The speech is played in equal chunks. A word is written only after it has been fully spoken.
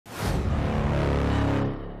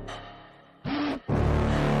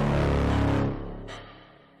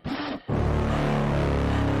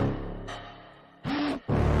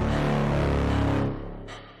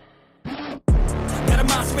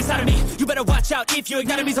better watch out if your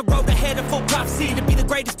enemy's a road ahead of full prophecy. To be the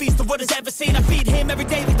greatest beast the world has ever seen. I feed him every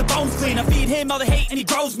day like the bones clean. I feed him all the hate and he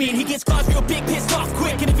grows mean. He gets claws real big, pissed off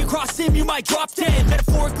quick, and if you cross him you might drop dead.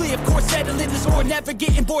 Metaphorically, of course, settling the score, never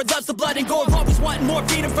getting bored, loves the blood and gore, always wanting more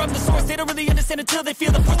freedom from the source. They don't really understand until they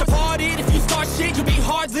feel the force departed. If you start shit, you'll be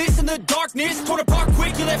heartless in the darkness, torn apart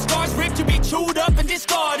quick, you left scars ripped, you'll be chewed up and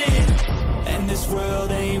discarded. And this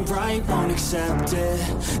world ain't right, won't accept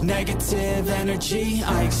it. Negative energy,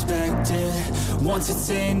 I expect it. Once it's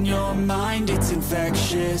in your mind, it's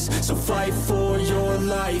infectious. So fight for your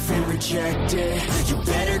life and reject it. You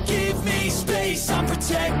better give me space, I'm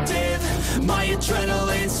protective. My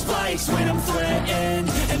adrenaline spikes when I'm threatened.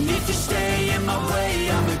 And if you stay in my way,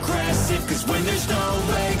 I'm aggressive. Cause when there's no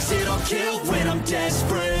exit, I'll kill when I'm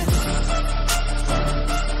desperate.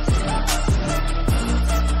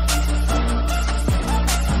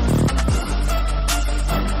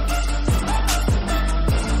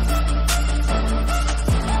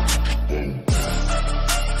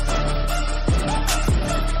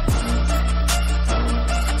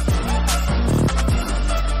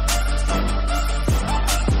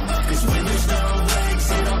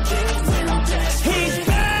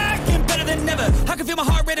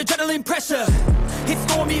 Adrenaline pressure, it's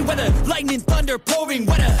stormy weather, lightning, thunder, pouring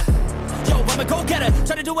weather. Yo, I'm a go-getter,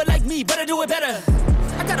 try to do it like me, but I do it better.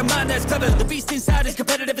 I got a mind that's clever, the beast inside is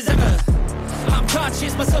competitive as ever. I'm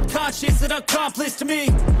conscious, my subconscious, an accomplice to me.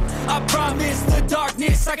 I promise the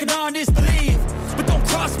darkness, I can honest believe. But don't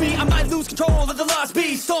cross me, I might lose control of the lost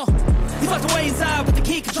beast. He's locked away inside with the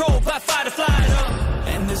key controlled by fight or flight.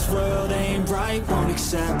 And this world ain't right, won't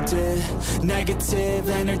accept it. Negative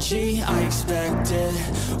energy, I expect it.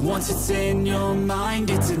 Once it's in your mind,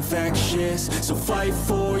 it's infectious. So fight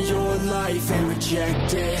for your life and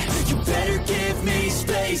reject it. You better give me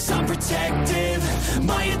space, I'm protective.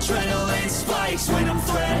 My adrenaline spikes when I'm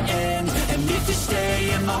threatened. And if you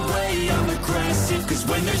stay in my way, I'm aggressive. Cause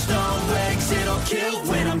when there's no exit, I'll kill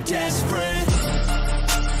when I'm desperate.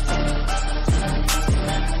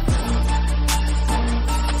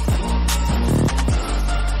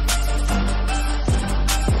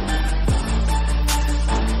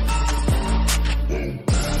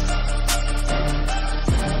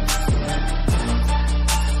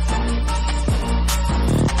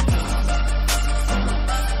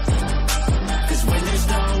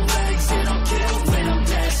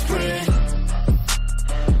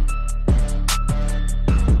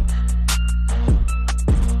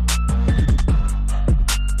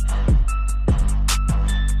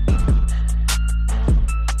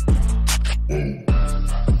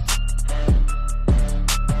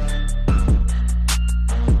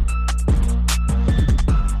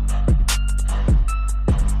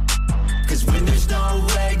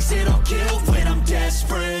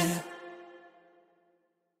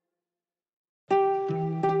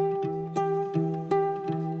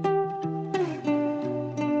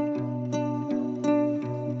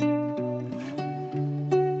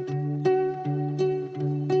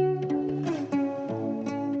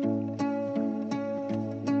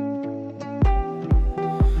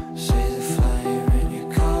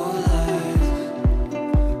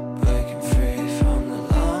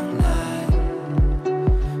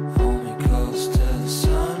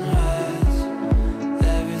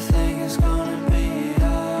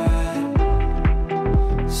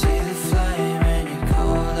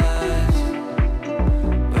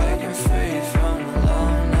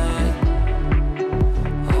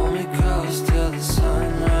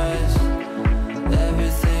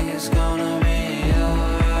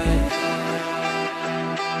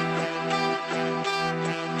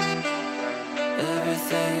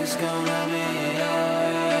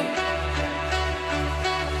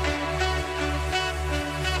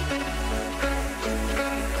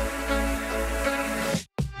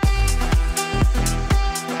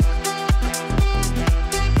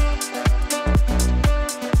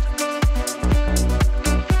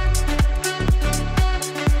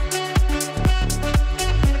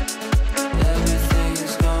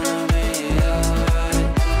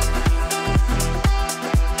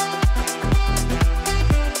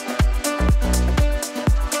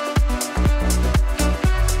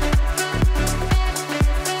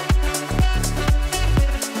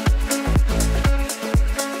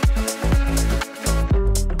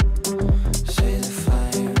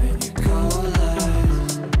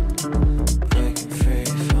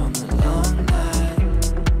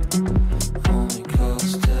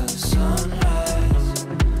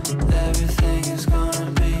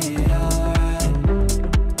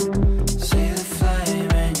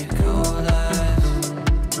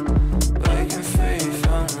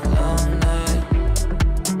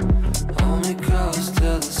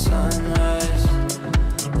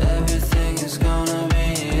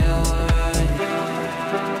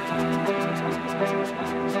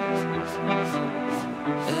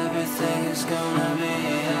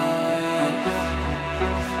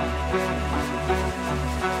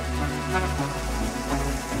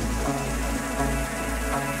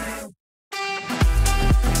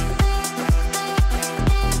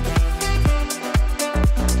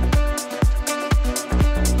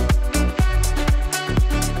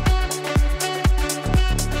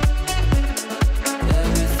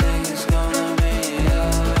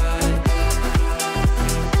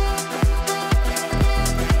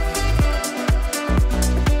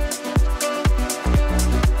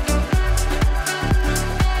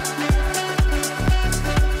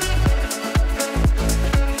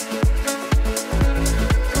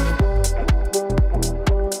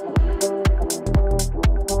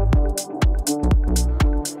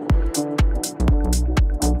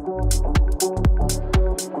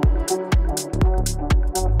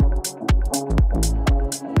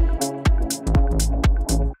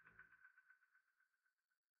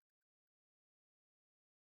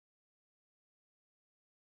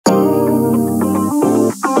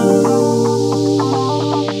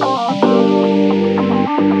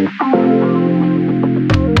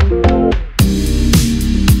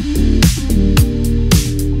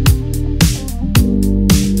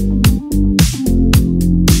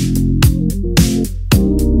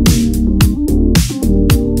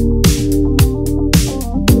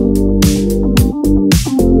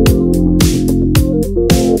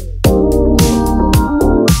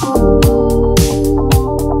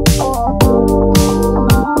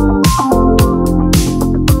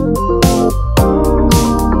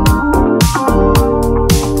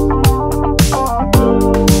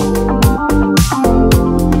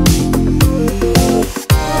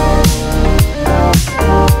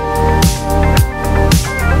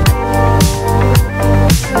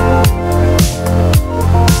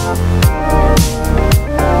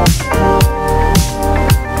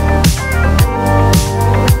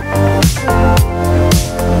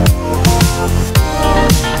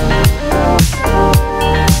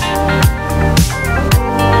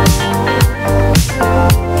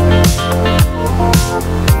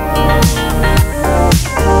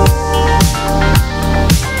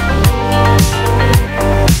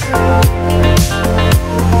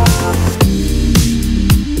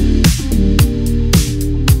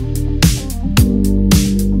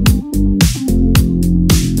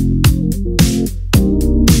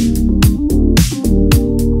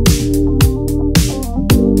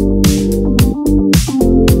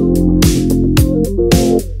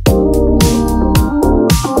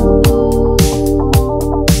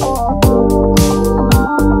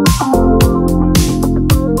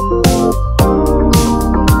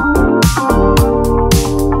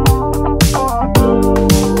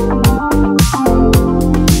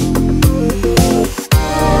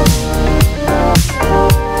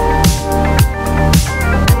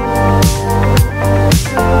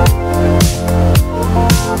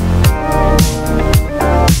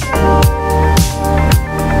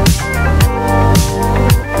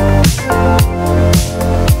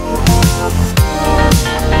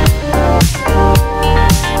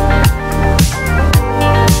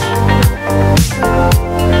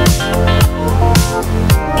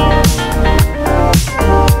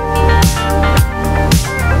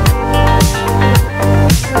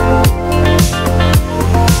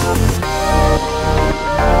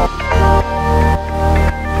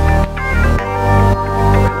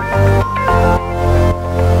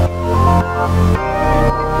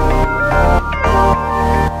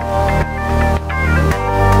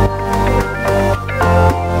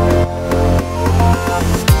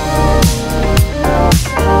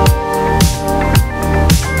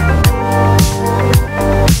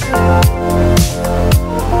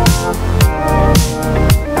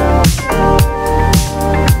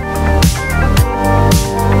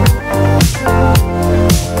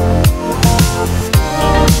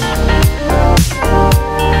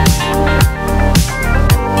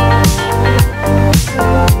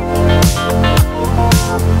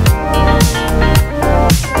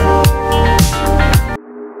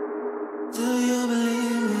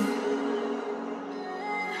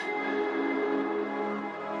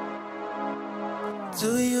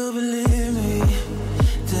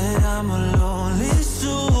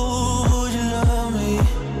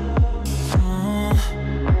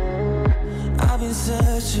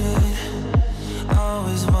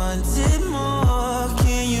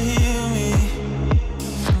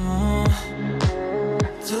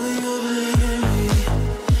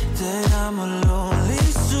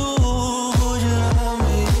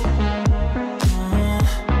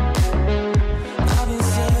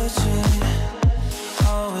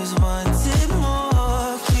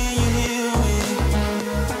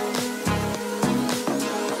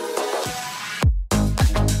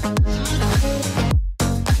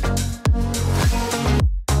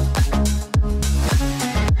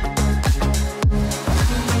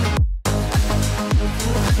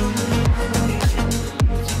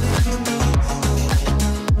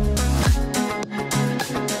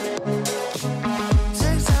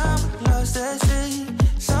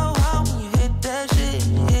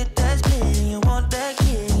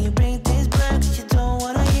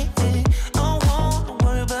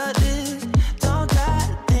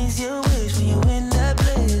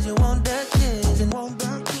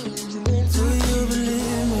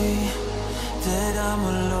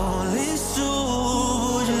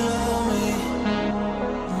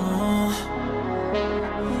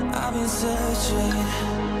 searching,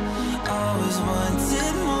 always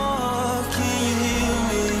wanted more. Can you hear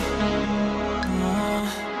me?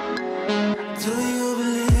 Do you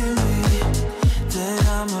believe me that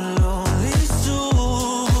I'm a lonely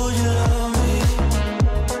soul? Would you love me?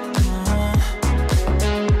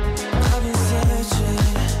 I've been searching,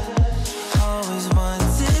 always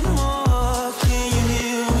wanted more. Can you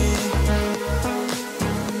hear me?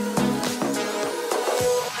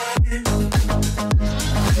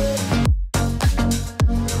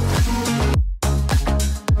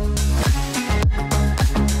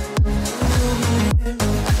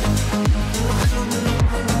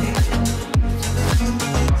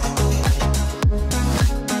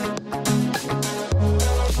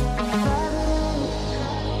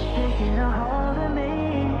 Taking a hold of me.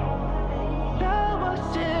 Love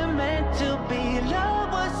wasn't meant to be. Love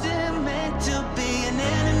wasn't meant to be an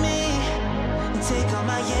enemy. Take all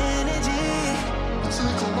my energy.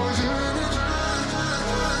 Take all my energy.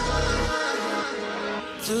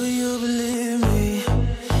 Do you believe me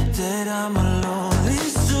that I'm a lonely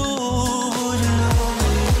soul? Would you love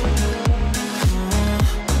me?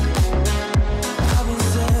 I've been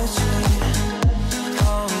searching,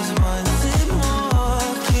 always wanted more.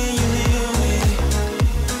 Can you hear me?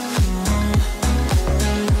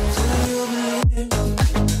 Do you believe me?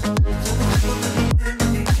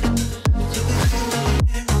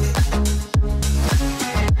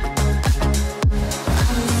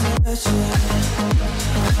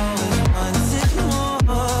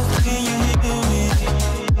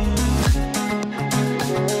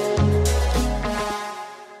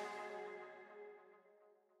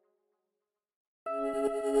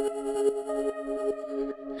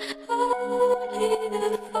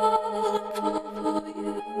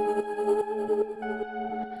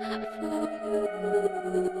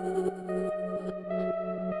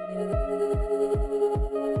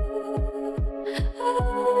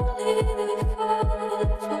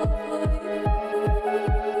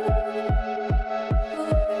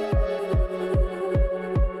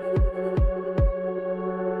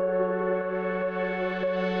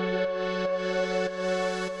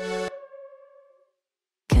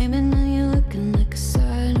 Came in and you're looking like a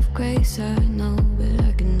sign of grace. I know, but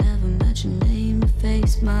I can never match your name to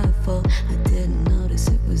face. My fault, I didn't notice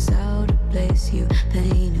it was out of place. You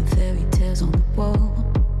painting fairy tales on the wall,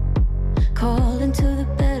 calling to the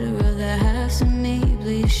better of the halves of me.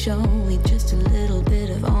 Please show me just a little bit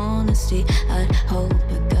of honesty. I'd hope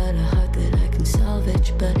I got a heart that I can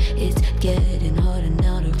salvage, but it's getting harder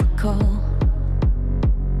now to recall.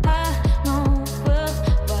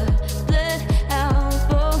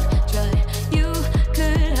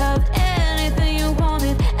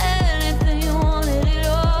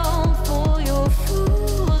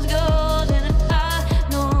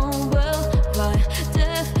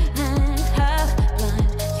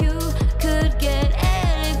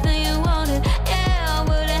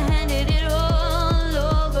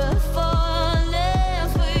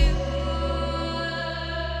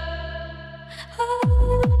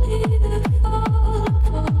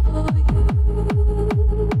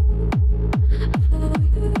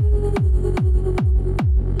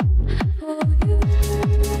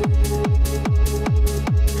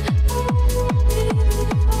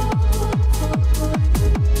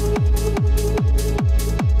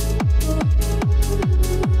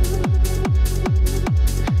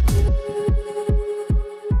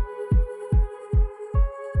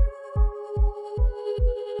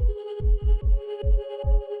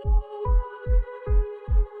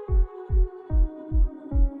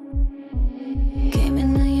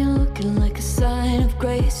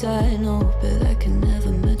 I know, but I can never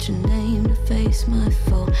match your name to face. My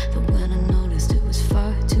fault, but when I noticed it was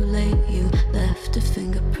far too late, you left a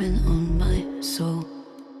fingerprint on my soul.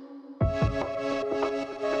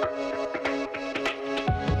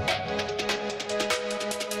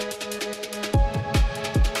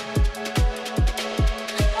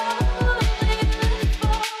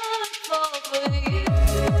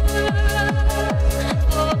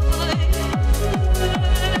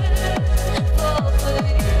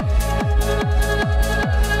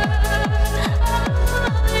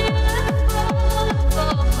 Yeah.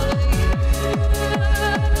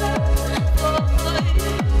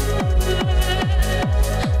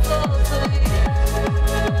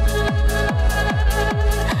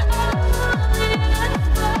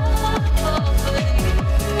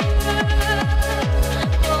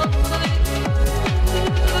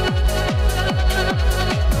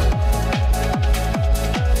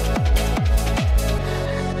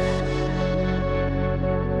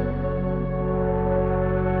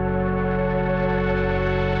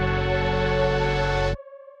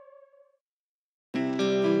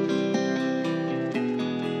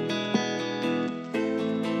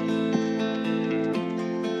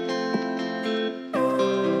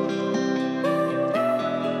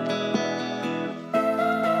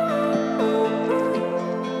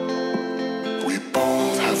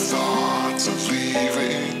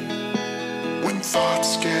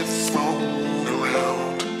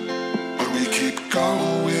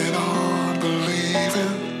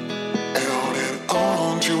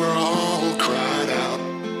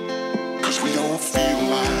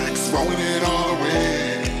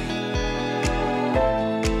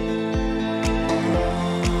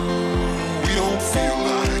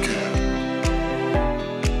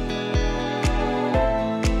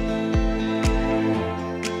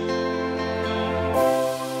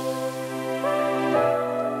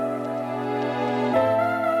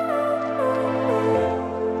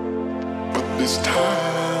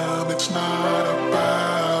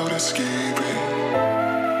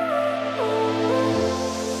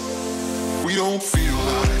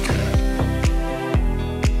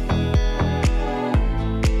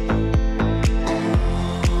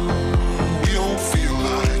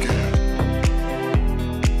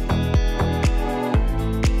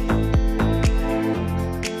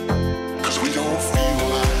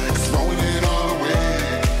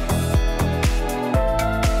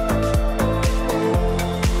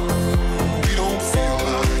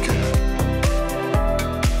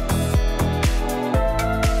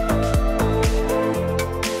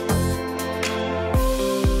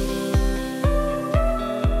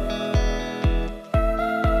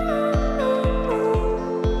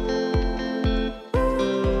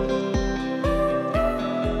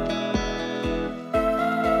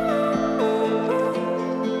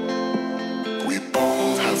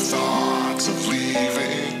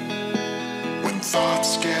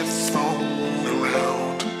 just get thrown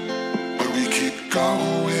around. But we keep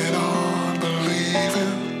going on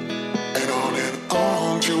believing, and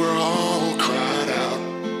on till we're all cried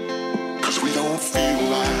out. 'Cause we don't feel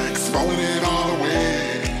like throwing it